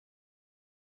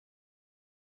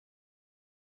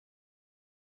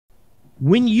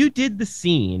When you did the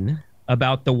scene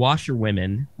about the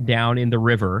washerwomen down in the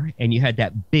river and you had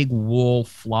that big wool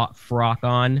frock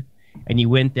on and you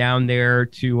went down there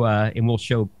to and we'll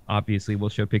show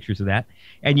pictures of that,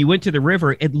 and you went to the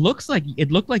river, it looked like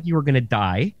you were going to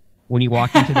die when you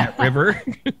walked into that river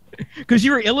because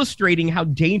you were illustrating how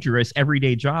dangerous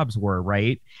everyday jobs were,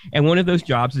 right? And one of those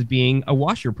jobs is being a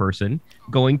washer person,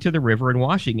 going to the river and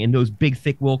washing in those big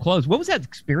thick wool clothes. What was that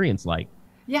experience like?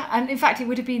 Yeah, and in fact, it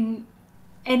would have been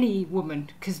any woman,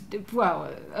 because,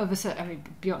 well, of a certain, I mean,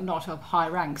 beyond, not of high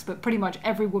ranks, but pretty much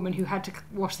every woman who had to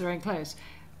wash their own clothes.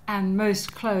 And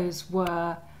most clothes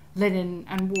were linen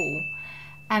and wool.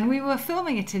 And we were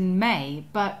filming it in May,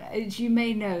 but as you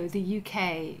may know, the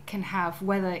UK can have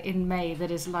weather in May that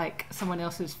is like someone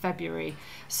else's February.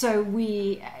 So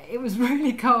it was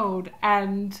really cold,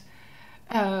 and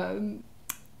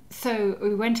so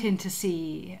we went in to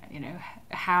see,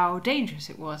 how dangerous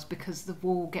it was, because the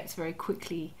wool gets very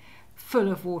quickly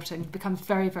full of water and becomes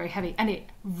very, very heavy. And it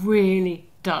really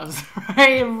does,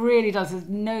 right? It really does. There's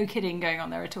no kidding going on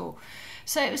there at all.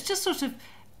 So it was just sort of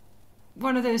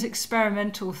one of those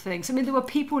experimental things. I mean, there were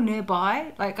people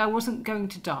nearby, like I wasn't going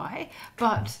to die,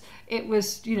 but it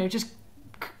was, just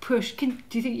push. Do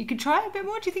you think you could try a bit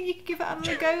more? Do you think you could give it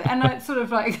another go? And I sort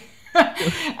of like,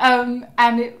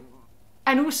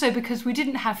 and also because we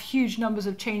didn't have huge numbers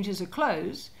of changes of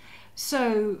clothes,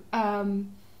 so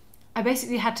I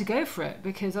basically had to go for it,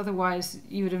 because otherwise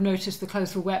you would have noticed the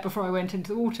clothes were wet before I went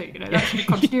into the water. That's a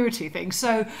continuity thing.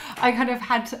 So I kind of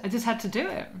I just had to do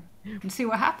it and see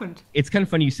what happened. It's kind of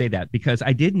funny you say that, because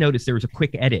I did notice there was a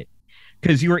quick edit,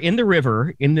 because you were in the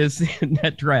river in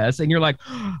that dress, and you're like,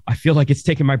 oh, I feel like it's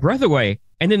taking my breath away.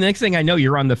 And then the next thing I know,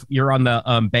 you're on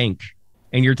the bank.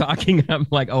 And you're talking, I'm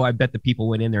like, oh, I bet the people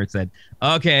went in there and said,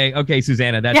 okay,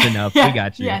 Suzannah, that's enough. We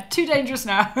got you. Yeah, too dangerous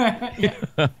now.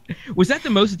 Yeah. Was that the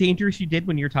most dangerous you did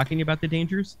when you were talking about the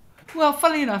dangers? Well,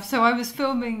 funny enough, so I was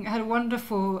filming, had a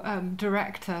wonderful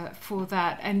director for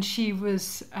that, and she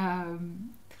was, I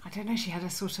don't know, she had a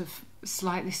sort of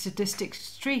slightly sadistic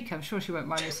streak, I'm sure she won't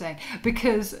mind me saying,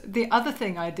 because the other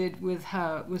thing I did with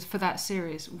her was, for that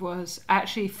series, was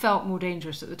actually felt more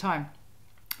dangerous at the time,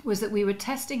 was that we were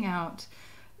testing out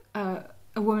a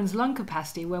woman's lung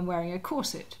capacity when wearing a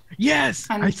corset. Yes,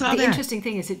 and I saw that. The interesting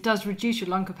thing is it does reduce your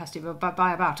lung capacity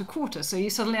by about a quarter, so you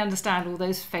suddenly understand all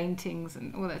those faintings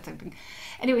and all that type of thing.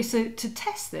 Anyway, so to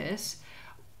test this,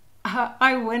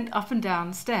 I went up and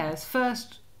down stairs,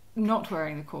 first not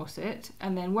wearing the corset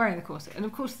and then wearing the corset. And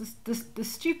of course the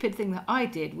stupid thing that I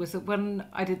did was that when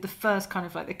I did the first kind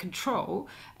of like the control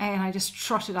and I just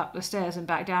trotted up the stairs and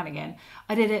back down again,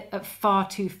 I did it at far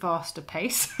too fast a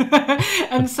pace.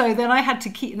 And so then I had to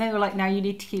keep, and they were like, now you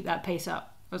need to keep that pace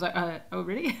up. I was like, oh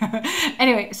really?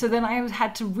 Anyway, so then I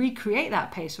had to recreate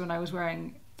that pace when I was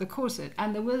wearing the corset.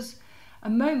 And there was a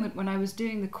moment when I was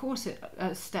doing the corset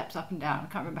steps up and down. I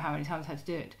can't remember how many times I had to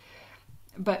do it,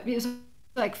 but it was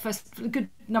like for a good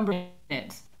number of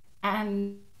minutes,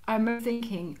 and I remember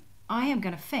thinking, I am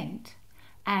going to faint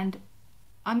and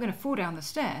I'm going to fall down the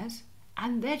stairs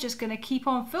and they're just going to keep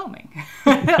on filming.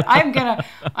 I'm going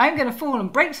to fall and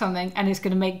break something, and it's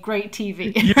going to make great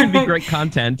TV. You're going to be great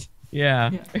content.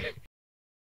 Yeah.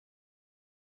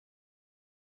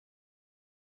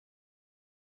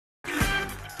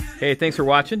 Hey, thanks for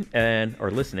watching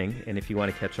or listening. And if you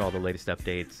want to catch all the latest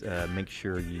updates, make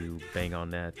sure you bang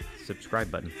on that subscribe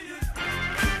button.